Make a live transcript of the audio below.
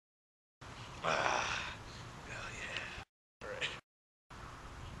Ah, hell yeah. Alright.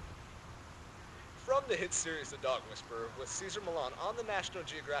 From the hit series The Dog Whisperer with Cesar Millan on the National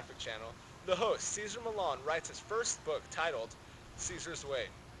Geographic Channel, the host, Cesar Millan, writes his first book titled Cesar's Way.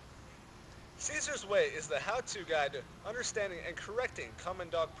 Cesar's Way is the how-to guide to understanding and correcting common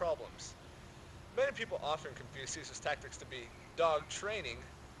dog problems. Many people often confuse Cesar's tactics to be dog training,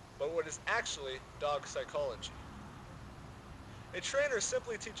 but what is actually dog psychology. A trainer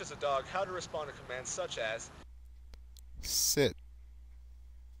simply teaches a dog how to respond to commands such as sit,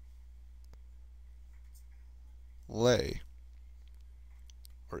 lay,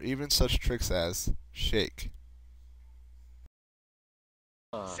 or even such tricks as shake.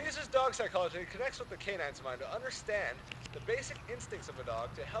 Caesar's dog psychology connects with the canine's mind to understand the basic instincts of a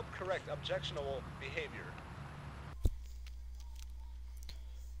dog to help correct objectionable behavior.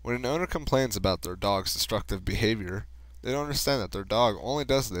 When an owner complains about their dog's destructive behavior, they don't understand that their dog only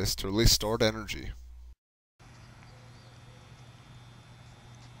does this to release stored energy.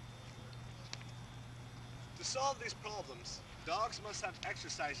 To solve these problems, dogs must have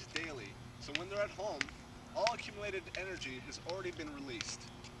exercise daily, so when they're at home, all accumulated energy has already been released.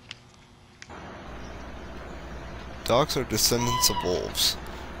 Dogs are descendants of wolves.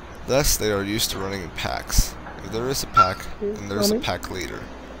 Thus, they are used to running in packs. If there is a pack, then there is a pack leader,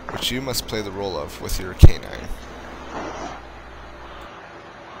 which you must play the role of with your canine.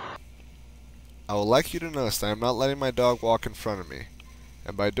 I would like you to notice that I am not letting my dog walk in front of me,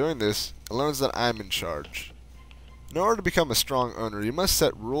 and by doing this, it learns that I am in charge. In order to become a strong owner, you must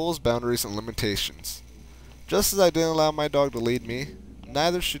set rules, boundaries, and limitations. Just as I didn't allow my dog to lead me,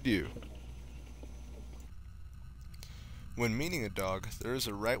 neither should you. When meeting a dog, there is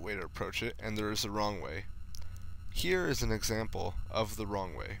a right way to approach it, and there is a wrong way. Here is an example of the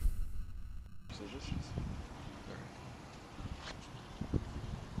wrong way.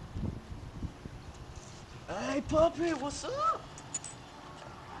 Hey puppy, what's up?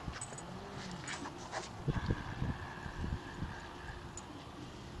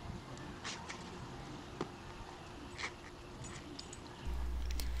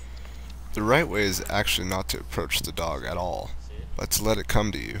 The right way is actually not to approach the dog at all, but to let it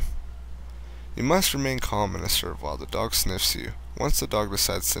come to you. You must remain calm and assertive while the dog sniffs you. Once the dog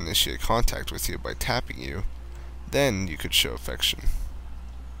decides to initiate contact with you by tapping you, then you could show affection.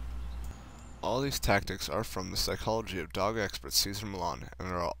 All these tactics are from the psychology of dog expert Cesar Millan and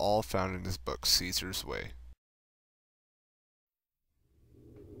are all found in his book Cesar's Way.